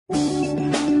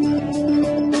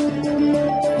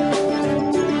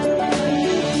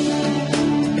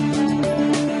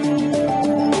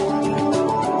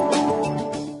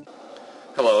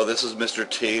This is Mr.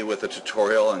 T with a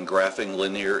tutorial on graphing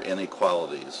linear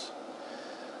inequalities.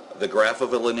 The graph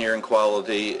of a linear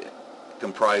inequality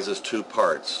comprises two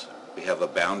parts. We have a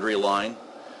boundary line,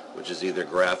 which is either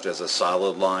graphed as a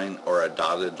solid line or a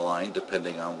dotted line,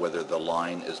 depending on whether the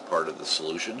line is part of the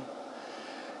solution,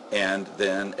 and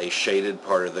then a shaded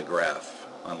part of the graph.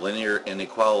 On linear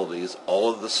inequalities,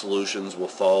 all of the solutions will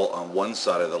fall on one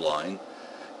side of the line,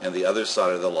 and the other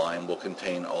side of the line will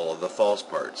contain all of the false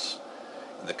parts.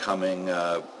 In the coming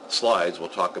slides, we'll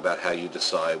talk about how you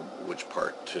decide which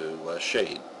part to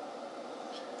shade.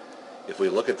 If we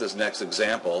look at this next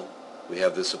example, we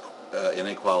have this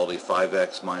inequality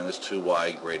 5x minus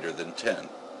 2y greater than 10.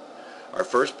 Our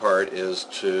first part is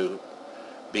to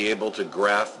be able to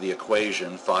graph the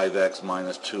equation 5x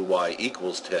minus 2y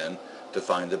equals 10 to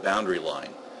find the boundary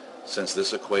line. Since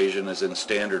this equation is in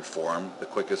standard form, the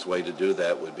quickest way to do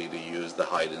that would be to use the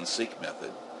hide and seek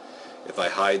method. If I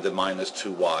hide the minus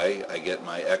 2y, I get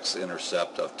my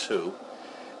x-intercept of 2,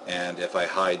 and if I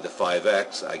hide the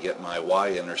 5x, I get my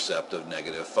y-intercept of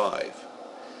negative 5.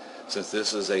 Since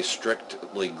this is a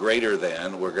strictly greater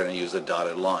than, we're going to use a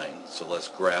dotted line. So let's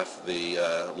graph the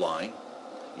line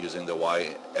using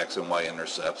the x and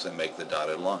y-intercepts and make the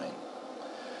dotted line.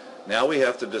 Now we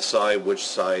have to decide which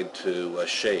side to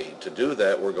shade. To do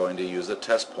that, we're going to use a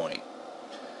test point.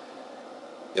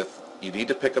 If you need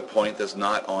to pick a point that's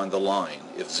not on the line.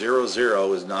 If 0,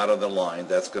 0 is not on the line,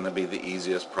 that's going to be the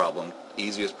easiest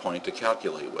point to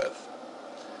calculate with.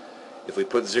 If we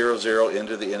put 0, 0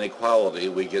 into the inequality,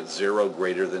 we get 0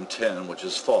 greater than 10, which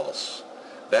is false.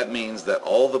 That means that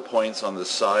all the points on the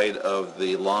side of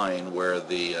the line where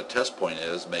the test point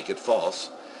is make it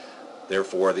false.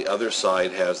 Therefore, the other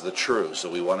side has the true, so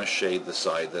we want to shade the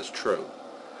side that's true.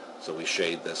 So we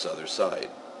shade this other side.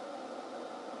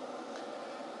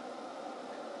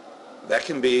 That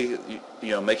can be,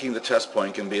 making the test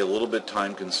point can be a little bit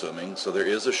time consuming, so there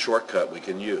is a shortcut we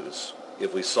can use.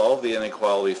 If we solve the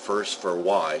inequality first for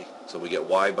y, so we get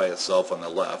y by itself on the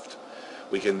left,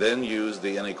 we can then use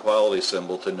the inequality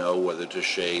symbol to know whether to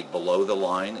shade below the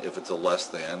line if it's a less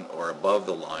than, or above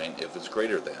the line if it's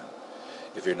greater than.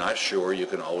 If you're not sure, you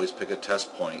can always pick a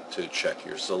test point to check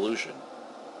your solution.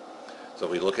 So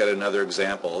if we look at another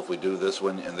example, if we do this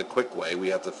one in the quick way, we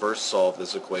have to first solve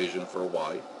this equation for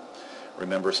y.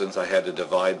 Remember, since I had to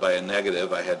divide by a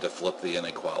negative, I had to flip the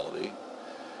inequality.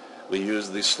 We use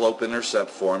the slope-intercept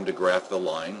form to graph the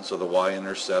line, so the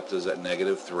y-intercept is at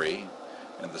negative 3,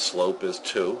 and the slope is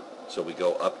 2, so we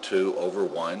go up 2 over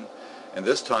 1, and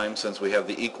this time, since we have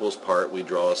the equals part, we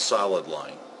draw a solid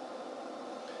line.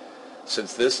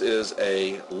 Since this is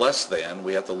a less than,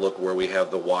 we have to look where we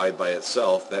have the y by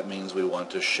itself. That means we want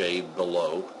to shade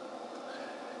below.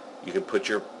 You can put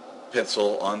your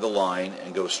pencil on the line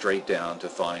and go straight down to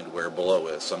find where below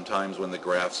is. Sometimes when the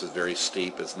graph is very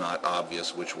steep, it's not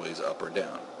obvious which way is up or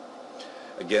down.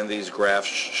 Again, these graphs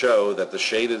show that the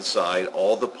shaded side,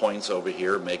 all the points over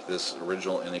here make this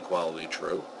original inequality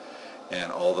true, and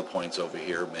all the points over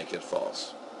here make it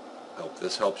false. I hope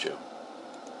this helps you.